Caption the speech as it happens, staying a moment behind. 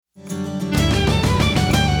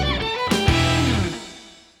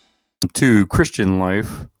to Christian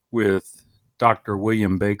Life with Dr.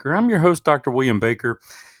 William Baker. I'm your host, Dr. William Baker.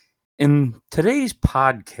 In today's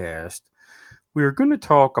podcast, we are going to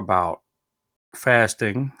talk about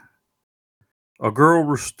fasting, a girl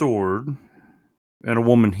restored, and a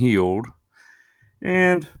woman healed.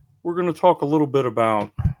 And we're going to talk a little bit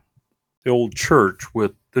about the old church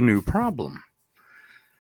with the new problem.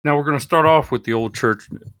 Now, we're going to start off with the old church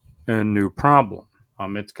and new problem.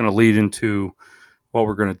 It's going to lead into what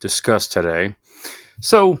we're going to discuss today.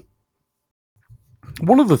 So,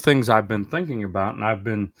 one of the things I've been thinking about and I've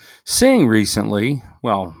been seeing recently,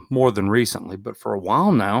 well, more than recently, but for a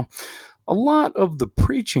while now, a lot of the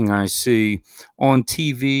preaching I see on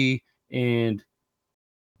TV and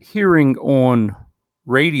hearing on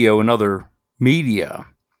radio and other media,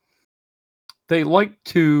 they like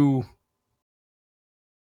to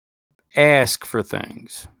ask for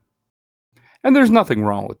things. And there's nothing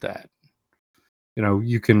wrong with that. You know,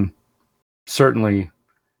 you can certainly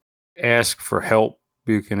ask for help.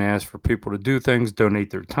 You can ask for people to do things, donate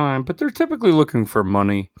their time, but they're typically looking for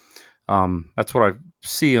money. That's what I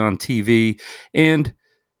see on TV. And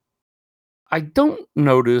I don't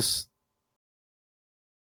notice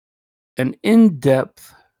an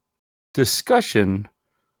in-depth discussion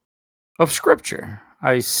of Scripture.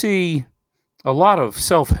 I see a lot of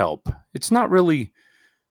self-help. It's not really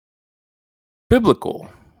biblical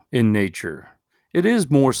in nature. It is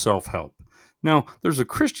more self-help. Now, there's a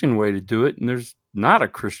Christian way to do it, and there's not a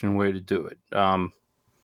Christian way to do it.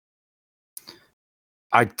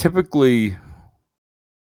 I typically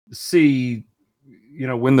see,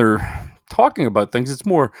 when they're talking about things, it's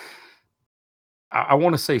more, I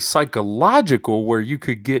want to say psychological, where you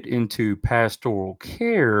could get into pastoral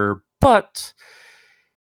care, but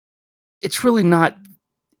it's really not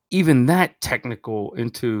even that technical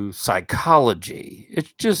into psychology.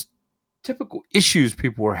 It's just typical issues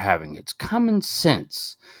people are having. It's common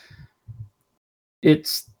sense.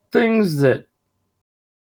 It's things that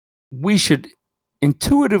we should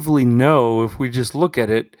intuitively know if we just look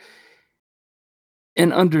at it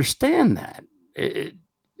and understand that.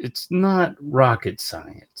 It's not rocket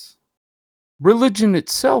science. Religion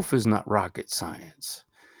itself is not rocket science.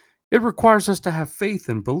 It requires us to have faith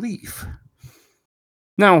and belief.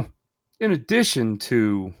 Now, in addition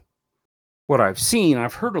to what I've seen,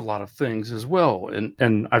 I've heard a lot of things as well.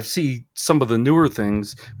 And I've seen some of the newer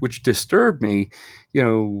things which disturb me.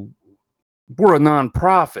 We're a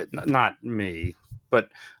nonprofit, not me, but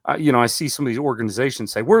I see some of these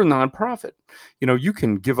organizations say, we're a nonprofit. You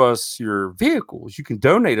can give us your vehicles. You can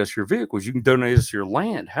donate us your vehicles. You can donate us your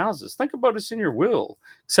land, houses. Think about us in your will,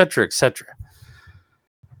 et cetera, et cetera.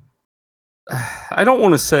 I don't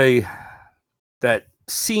want to say that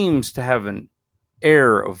seems to have an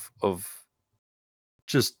air of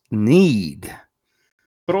just need,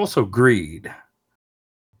 but also greed.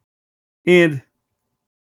 And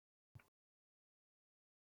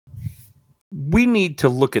we need to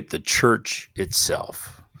look at the church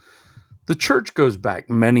itself. The church goes back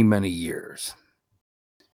many, many years.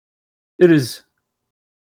 It is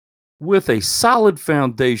with a solid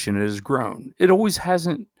foundation. It has grown. It always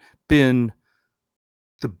hasn't been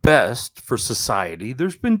the best for society.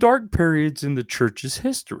 There's been dark periods in the church's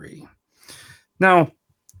history. Now,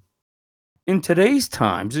 in today's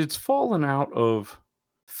times, it's fallen out of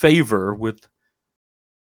favor with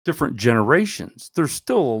different generations. There's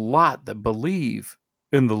still a lot that believe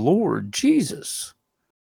in the Lord Jesus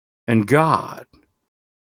and God.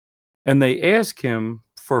 And they ask him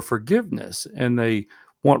for forgiveness, and they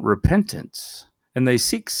want repentance, and they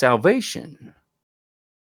seek salvation.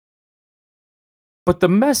 But the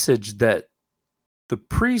message that the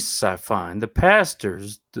priests, I find, the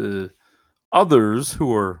pastors, the others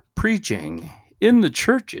who are preaching in the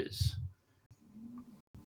churches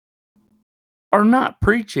are not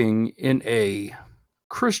preaching in a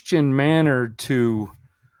Christian manner to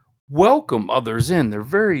welcome others in. They're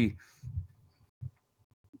very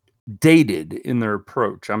dated in their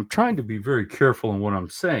approach. I'm trying to be very careful in what I'm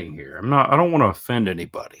saying here. I don't want to offend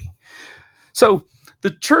anybody. So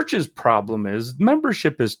the church's problem is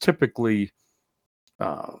membership is typically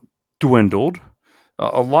dwindled.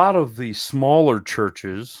 A lot of the smaller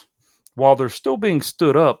churches, while they're still being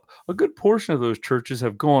stood up, a good portion of those churches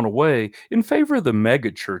have gone away in favor of the mega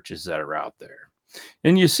churches that are out there.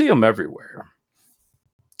 And you see them everywhere.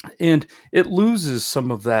 And it loses some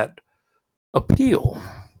of that appeal.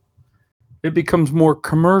 It becomes more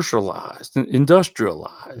commercialized and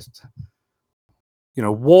industrialized.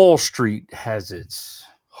 Wall Street has its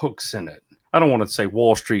hooks in it. I don't want to say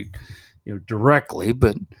Wall Street, directly,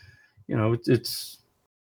 but it's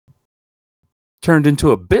turned into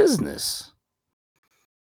a business.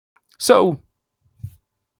 So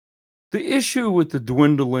the issue with the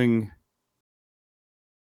dwindling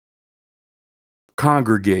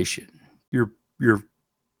congregation, you're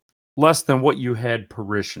less than what you had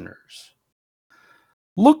parishioners.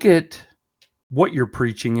 Look at what you're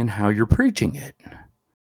preaching and how you're preaching it.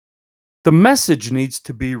 The message needs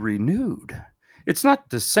to be renewed. It's not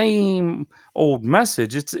the same old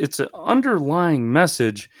message. It's an underlying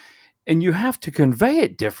message, and you have to convey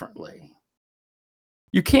it differently.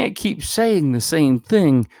 You can't keep saying the same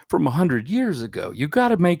thing from 100 years ago. You got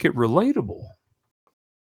to make it relatable.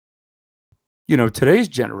 Today's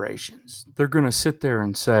generations, they're going to sit there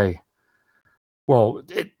and say, well,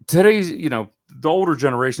 today's, the older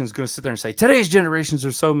generation is going to sit there and say, today's generations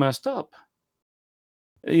are so messed up.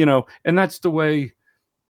 And that's the way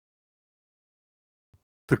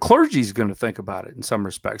the clergy is going to think about it in some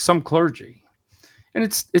respects, some clergy. And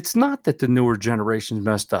it's not that the newer generation's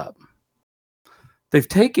messed up. They've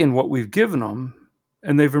taken what we've given them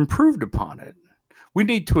and they've improved upon it. We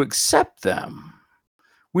need to accept them.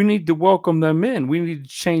 We need to welcome them in. We need to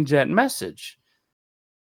change that message.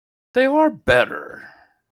 They are better.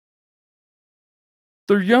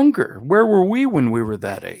 They're younger. Where were we when we were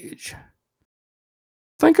that age?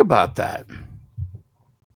 Think about that.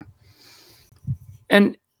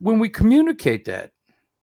 And when we communicate that,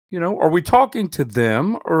 are we talking to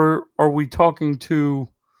them or are we talking to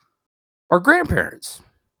our grandparents?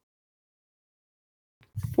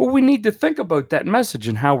 Well, we need to think about that message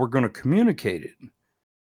and how we're going to communicate it.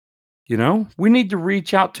 We need to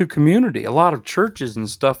reach out to community. A lot of churches and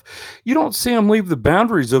stuff, you don't see them leave the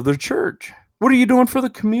boundaries of their church. What are you doing for the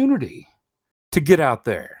community to get out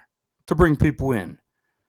there, to bring people in?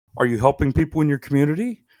 Are you helping people in your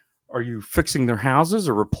community? Are you fixing their houses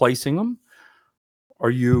or replacing them? Are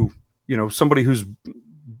you, somebody who's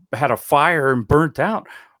had a fire and burnt out?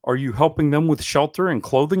 Are you helping them with shelter and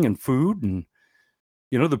clothing and food and,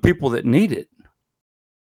 the people that need it?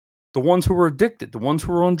 The ones who are addicted, the ones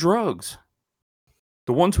who are on drugs,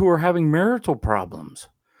 the ones who are having marital problems,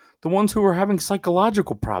 the ones who are having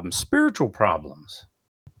psychological problems, spiritual problems.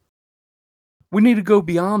 We need to go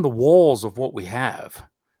beyond the walls of what we have.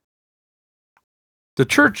 The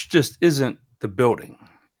church just isn't the building.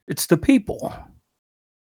 It's the people.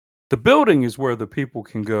 The building is where the people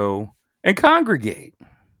can go and congregate.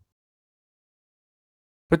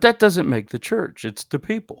 But that doesn't make the church. It's the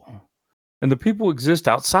people. And the people exist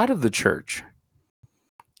outside of the church.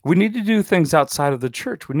 We need to do things outside of the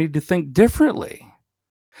church. We need to think differently.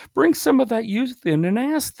 Bring some of that youth in and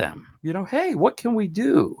ask them, hey, what can we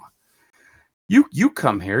do? You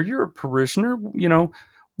come here, you're a parishioner,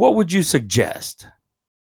 what would you suggest?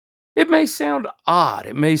 It may sound odd.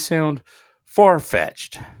 It may sound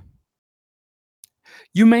far-fetched.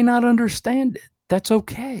 You may not understand it. That's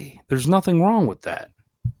okay. There's nothing wrong with that.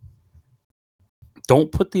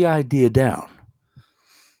 Don't put the idea down.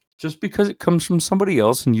 Just because it comes from somebody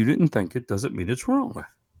else and you didn't think it doesn't mean it's wrong.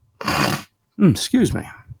 Excuse me.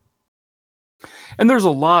 And there's a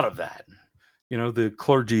lot of that. The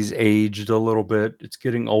clergy's aged a little bit. It's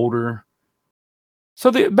getting older. So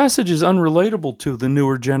the message is unrelatable to the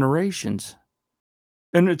newer generations.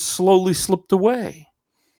 And it's slowly slipped away.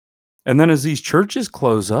 And then as these churches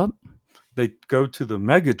close up, they go to the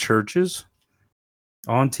mega churches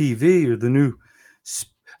on TV or the new,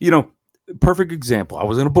 perfect example. I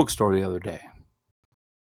was in a bookstore the other day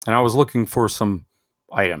and I was looking for some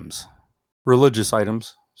items, religious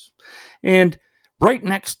items. And right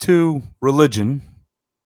next to religion,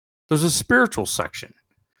 there's a spiritual section.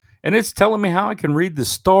 And it's telling me how I can read the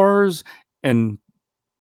stars and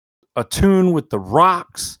attune with the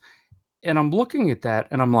rocks. And I'm looking at that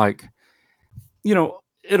and I'm like,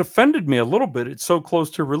 it offended me a little bit. It's so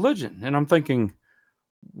close to religion. And I'm thinking,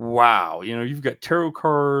 wow, you've got tarot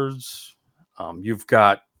cards, you've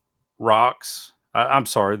got rocks. I'm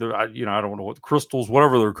sorry, I don't know what crystals,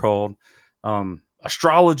 whatever they're called,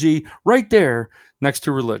 astrology, right there next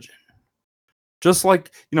to religion. Just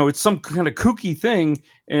like it's some kind of kooky thing,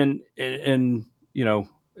 and it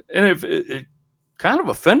kind of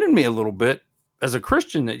offended me a little bit as a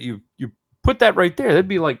Christian that you put that right there. That'd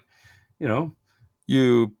be like,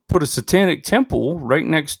 you put a satanic temple right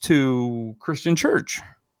next to Christian church.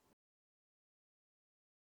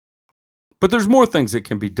 But there's more things that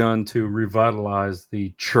can be done to revitalize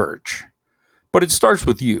the church. But it starts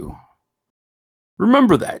with you.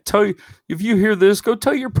 Remember that. If you hear this, go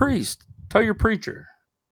tell your priest, tell your preacher.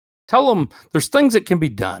 Tell them there's things that can be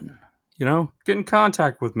done. Get in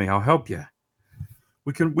contact with me. I'll help you.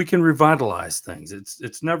 We can revitalize things.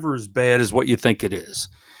 It's never as bad as what you think it is.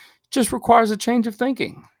 It just requires a change of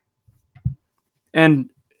thinking. And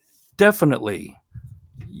definitely,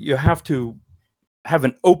 you have to have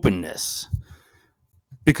an openness,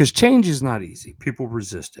 because change is not easy. People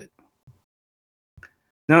resist it.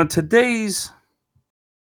 Now, in today's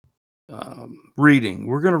reading,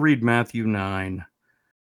 we're going to read Matthew 9,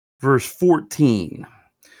 verse 14.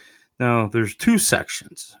 Now, there's two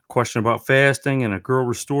sections, a question about fasting and a girl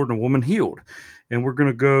restored and a woman healed. And we're going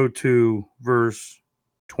to go to verse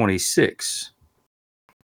 26.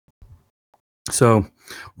 So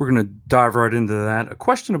we're going to dive right into that. A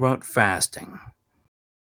question about fasting.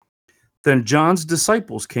 Then John's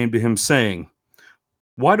disciples came to him saying,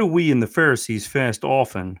 "Why do we and the Pharisees fast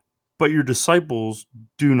often, but your disciples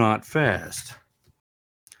do not fast?"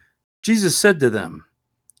 Jesus said to them,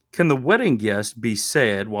 "Can the wedding guest be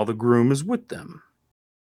sad while the groom is with them?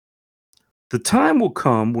 The time will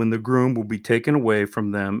come when the groom will be taken away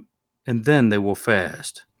from them, and then they will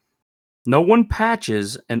fast. No one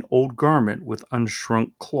patches an old garment with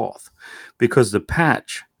unshrunk cloth, because the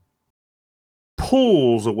patch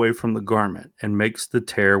pulls away from the garment and makes the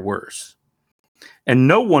tear worse. And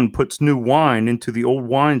no one puts new wine into the old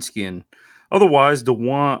wineskin. Otherwise,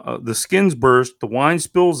 the skins burst, the wine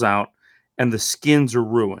spills out, and the skins are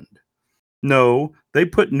ruined. No, they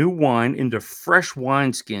put new wine into fresh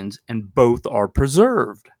wineskins, and both are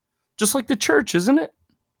preserved." Just like the church, isn't it?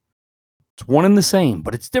 It's one and the same,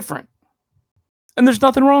 but it's different. And there's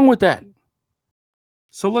nothing wrong with that.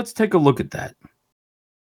 So let's take a look at that.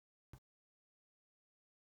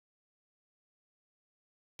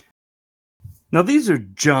 Now, these are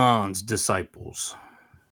John's disciples.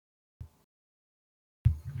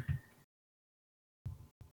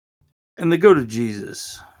 And they go to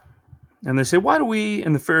Jesus. And they say, "Why do we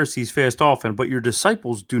and the Pharisees fast often, but your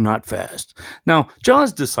disciples do not fast?" Now,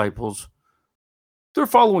 John's disciples, they're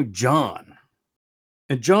following John.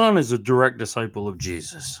 And John is a direct disciple of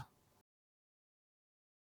Jesus.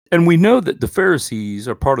 And we know that the Pharisees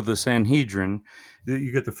are part of the Sanhedrin.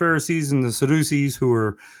 You get the Pharisees and the Sadducees, who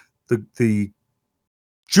are the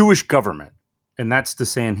Jewish government, and that's the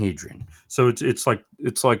Sanhedrin. So it's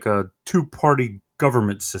like a two-party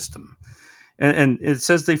government system. And it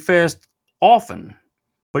says they fast often,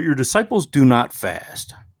 but your disciples do not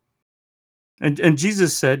fast. And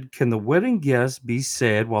Jesus said, "Can the wedding guest be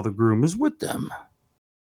sad while the groom is with them?"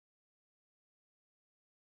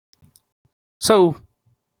 So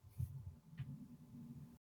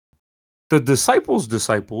the disciples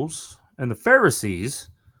and the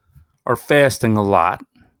Pharisees are fasting a lot.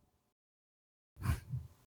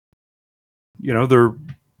 They're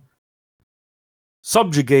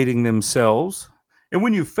subjugating themselves. And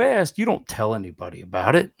when you fast, you don't tell anybody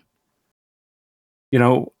about it.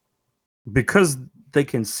 Because they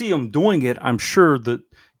can see them doing it, I'm sure that,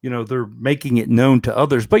 they're making it known to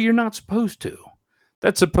others, but you're not supposed to.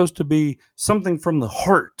 That's supposed to be something from the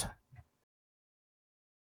heart.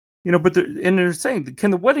 But they're saying,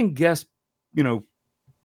 "Can the wedding guest,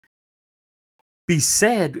 be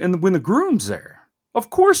sad and when the groom's there?" Of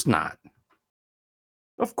course not.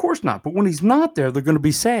 Of course not. But when he's not there, they're going to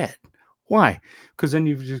be sad. Why? Because then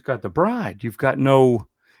you've just got the bride. You've got no,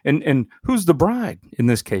 and who's the bride in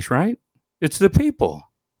this case, right? It's the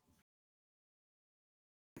people.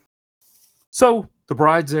 So the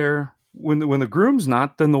bride's there. When the groom's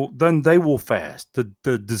not, then they will fast.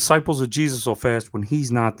 The disciples of Jesus will fast when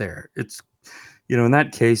he's not there. It's, in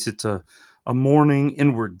that case, it's a mourning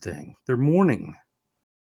inward thing. They're mourning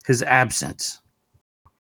his absence.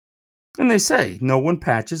 And they say, "No one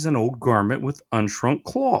patches an old garment with unshrunk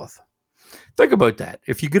cloth." Think about that.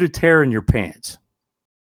 If you get a tear in your pants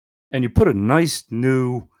and you put a nice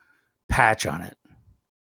new patch on it,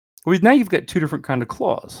 well, now you've got two different kind of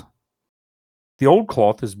cloths. The old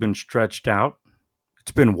cloth has been stretched out.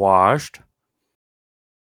 It's been washed.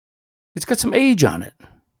 It's got some age on it.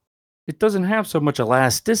 It doesn't have so much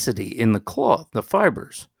elasticity in the cloth, the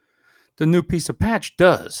fibers. The new piece of patch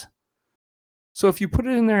does. So if you put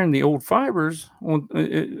it in there in the old fibers,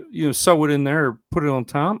 sew it in there or put it on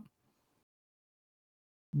top,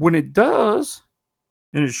 when it does,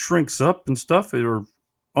 and it shrinks up and stuff, or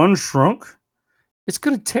unshrunk, it's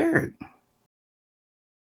going to tear it.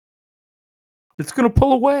 It's going to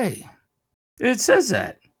pull away. It says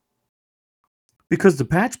that. Because the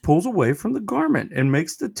patch pulls away from the garment and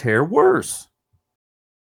makes the tear worse.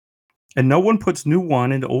 And no one puts new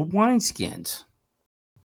wine into old wineskins.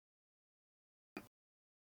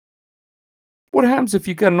 What happens if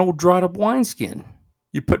you got an old dried up wineskin?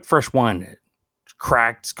 You put fresh wine in it. It's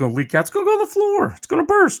cracked. It's going to leak out. It's going to go to the floor. It's going to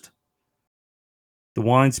burst. The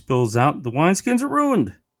wine spills out. The wineskins are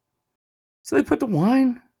ruined. So they put the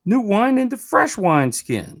new wine into fresh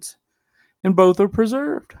wineskins. And both are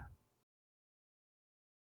preserved.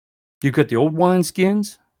 You've got the old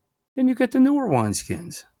wineskins and you get the newer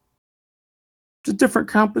wineskins. It's a different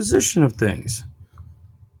composition of things.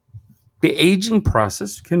 The aging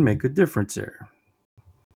process can make a difference there.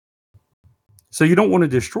 So you don't want to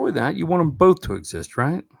destroy that. You want them both to exist,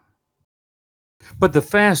 right? But the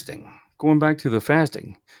fasting, going back to the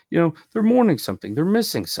fasting, they're mourning something. They're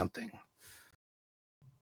missing something.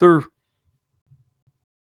 They're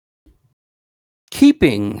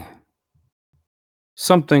keeping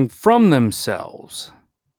something from themselves.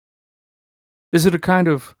 Is it a kind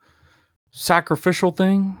of sacrificial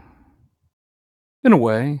thing? In a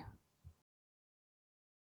way.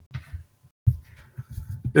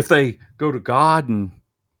 If they go to God and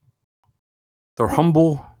they're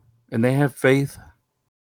humble and they have faith.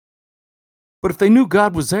 But if they knew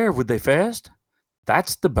God was there, would they fast?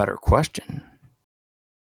 That's the better question.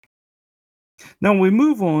 Now we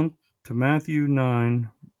move on to Matthew 9,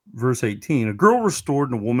 verse 18. A girl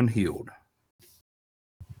restored and a woman healed.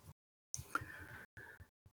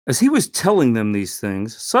 As he was telling them these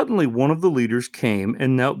things, suddenly one of the leaders came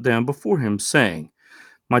and knelt down before him, saying,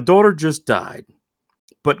 "My daughter just died,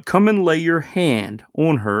 but come and lay your hand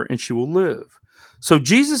on her and she will live." So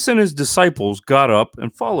Jesus and his disciples got up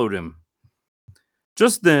and followed him.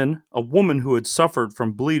 Just then, a woman who had suffered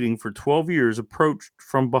from bleeding for 12 years approached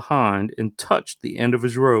from behind and touched the end of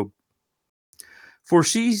his robe. For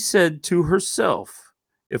she said to herself,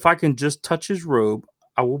 "If I can just touch his robe,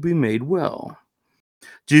 I will be made well."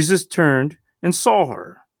 Jesus turned and saw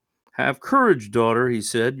her. "Have courage, daughter," he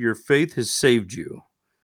said. "Your faith has saved you."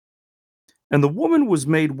 And the woman was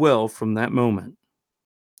made well from that moment.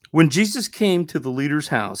 When Jesus came to the leader's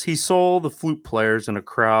house, he saw the flute players and a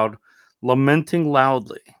crowd lamenting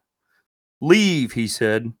loudly. "Leave," he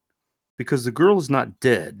said, "because the girl is not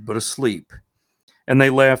dead, but asleep." And they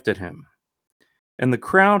laughed at him. And the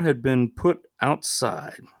crowd had been put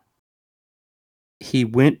outside. He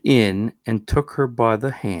went in and took her by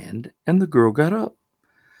the hand, and the girl got up.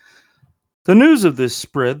 The news of this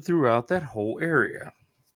spread throughout that whole area.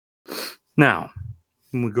 Now,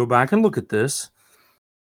 when we go back and look at this,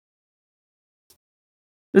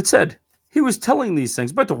 it said he was telling these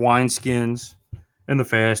things about the wineskins and the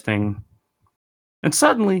fasting. And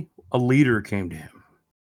suddenly a leader came to him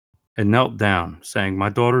and knelt down, saying, "My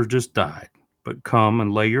daughter just died, but come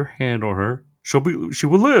and lay your hand on her. She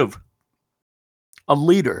will live." A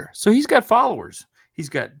leader. So he's got followers. He's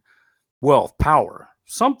got wealth, power,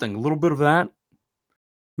 something, a little bit of that.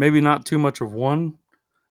 Maybe not too much of one.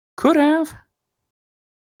 Could have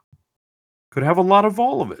a lot of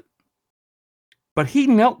all of it. But he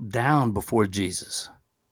knelt down before Jesus.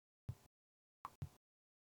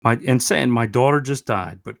 And saying, "My daughter just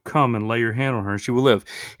died, but come and lay your hand on her and she will live."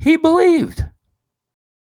 He believed.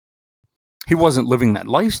 He wasn't living that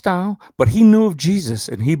lifestyle, but he knew of Jesus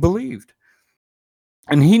and he believed.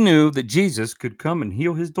 And he knew that Jesus could come and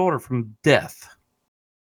heal his daughter from death.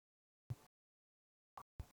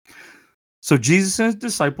 So Jesus and his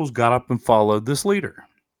disciples got up and followed this leader.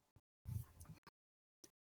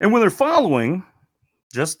 And when they're following,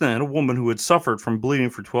 just then a woman who had suffered from bleeding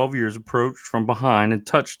for 12 years approached from behind and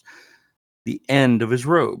touched the end of his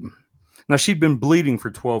robe. Now, she'd been bleeding for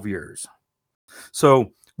 12 years.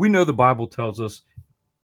 So we know the Bible tells us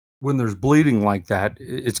when there's bleeding like that,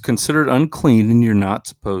 it's considered unclean and you're not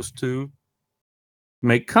supposed to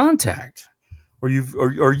make contact, or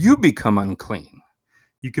you become unclean.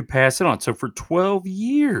 You could pass it on. So for 12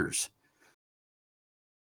 years.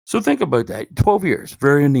 So think about that. 12 years,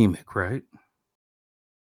 very anemic, right?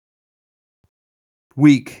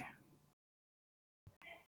 Weak.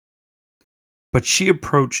 But she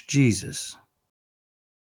approached Jesus.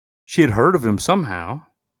 She had heard of him somehow.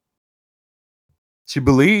 She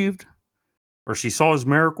believed, or she saw his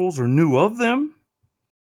miracles, or knew of them.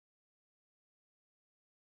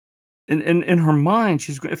 And in her mind,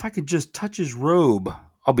 she's going, "If I could just touch his robe,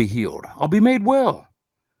 I'll be healed. I'll be made well."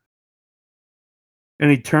 And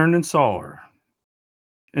he turned and saw her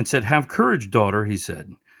and said, "Have courage, daughter," he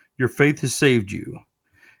said. "Your faith has saved you."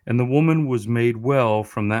 And the woman was made well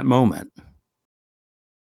from that moment.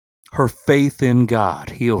 Her faith in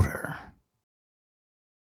God healed her.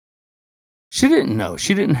 She didn't know.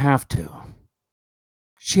 She didn't have to.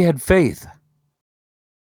 She had faith.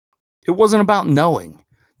 It wasn't about knowing.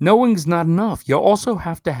 Knowing's not enough. You also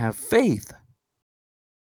have to have faith.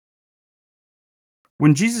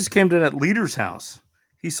 When Jesus came to that leader's house,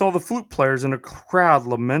 he saw the flute players and a crowd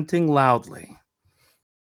lamenting loudly.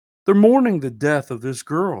 They're mourning the death of this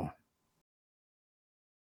girl.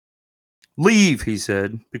 "Leave," he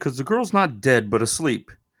said, "because the girl's not dead but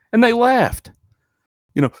asleep." And they laughed.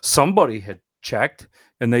 Somebody had checked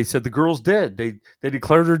and they said the girl's dead. They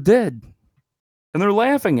declared her dead. And they're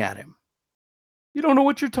laughing at him. You don't know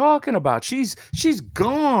what you're talking about. She's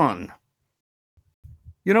gone.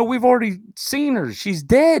 We've already seen her. She's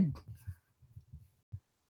dead.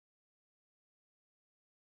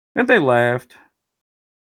 And they laughed.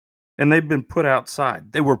 And they've been put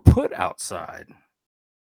outside. They were put outside.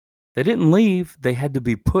 They didn't leave. They had to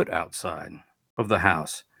be put outside of the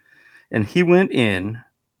house. And he went in.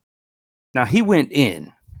 Now, he went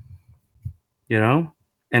in,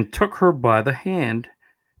 and took her by the hand.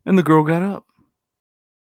 And the girl got up.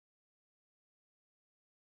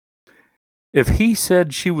 If he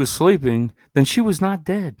said she was sleeping, then she was not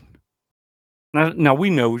dead. Now we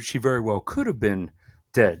know she very well could have been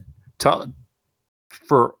dead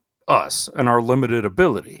for us and our limited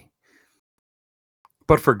ability.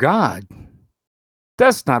 But for God,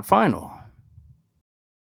 that's not final.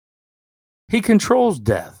 He controls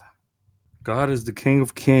death. God is the King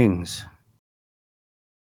of Kings.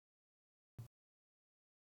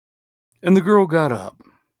 And the girl got up.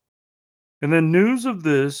 And then news of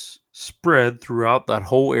this spread throughout that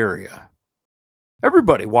whole area.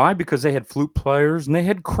 Everybody. Why? Because they had flute players and they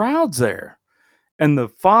had crowds there. And the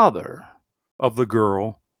father of the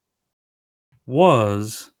girl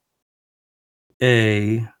was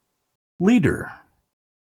a leader.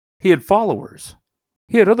 He had followers.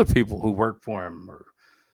 He had other people who worked for him or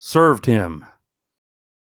served him.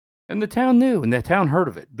 And the town knew, and the town heard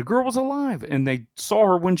of it. The girl was alive, and they saw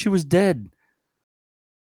her when she was dead.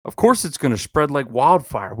 Of course, it's going to spread like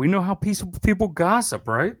wildfire. We know how people gossip,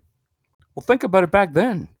 right? Well, think about it back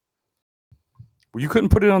then. Well, you couldn't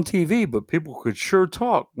put it on TV, but people could sure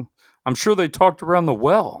talk. I'm sure they talked around the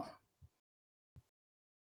well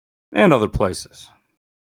and other places.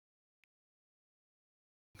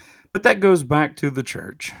 But that goes back to the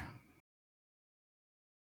church.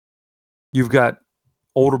 You've got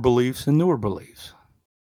older beliefs and newer beliefs.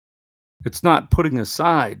 It's not putting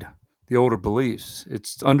aside the older beliefs.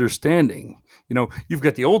 It's understanding. You've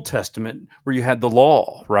got the Old Testament where you had the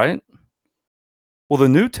law, right? Well, the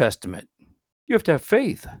New Testament, you have to have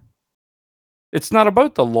faith. It's not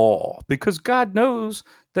about the law because God knows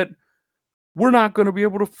that we're not going to be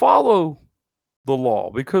able to follow the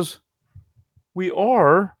law because we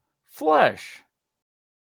are flesh.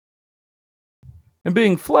 And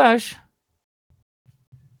being flesh,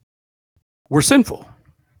 we're sinful.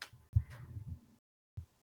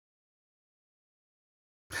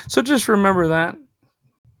 So just remember that.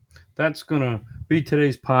 That's going to be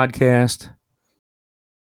today's podcast.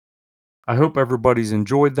 I hope everybody's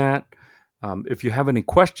enjoyed that. If you have any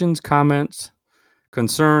questions, comments,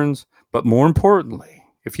 concerns, but more importantly,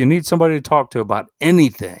 if you need somebody to talk to about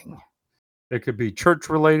anything, it could be church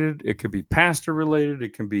related, it could be pastor related,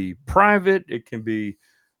 it can be private, it can be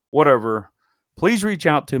whatever, please reach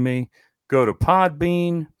out to me. Go to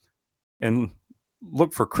Podbean and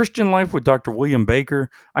look for Christian Life with Dr. William Baker.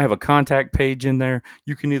 I have a contact page in there.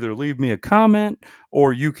 You can either leave me a comment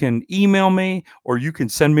or you can email me or you can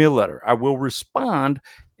send me a letter. I will respond,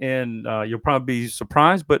 and you'll probably be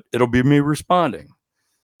surprised, but it'll be me responding.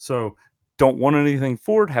 So don't want anything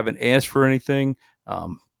for it. Haven't asked for anything.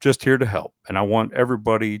 Just here to help. And I want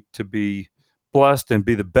everybody to be blessed and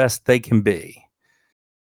be the best they can be.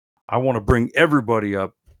 I want to bring everybody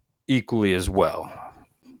up equally as well.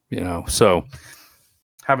 So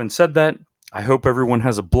having said that, I hope everyone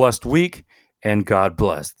has a blessed week and God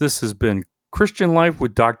bless. This has been Christian Life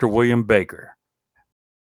with Dr. William Baker.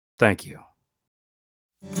 Thank you.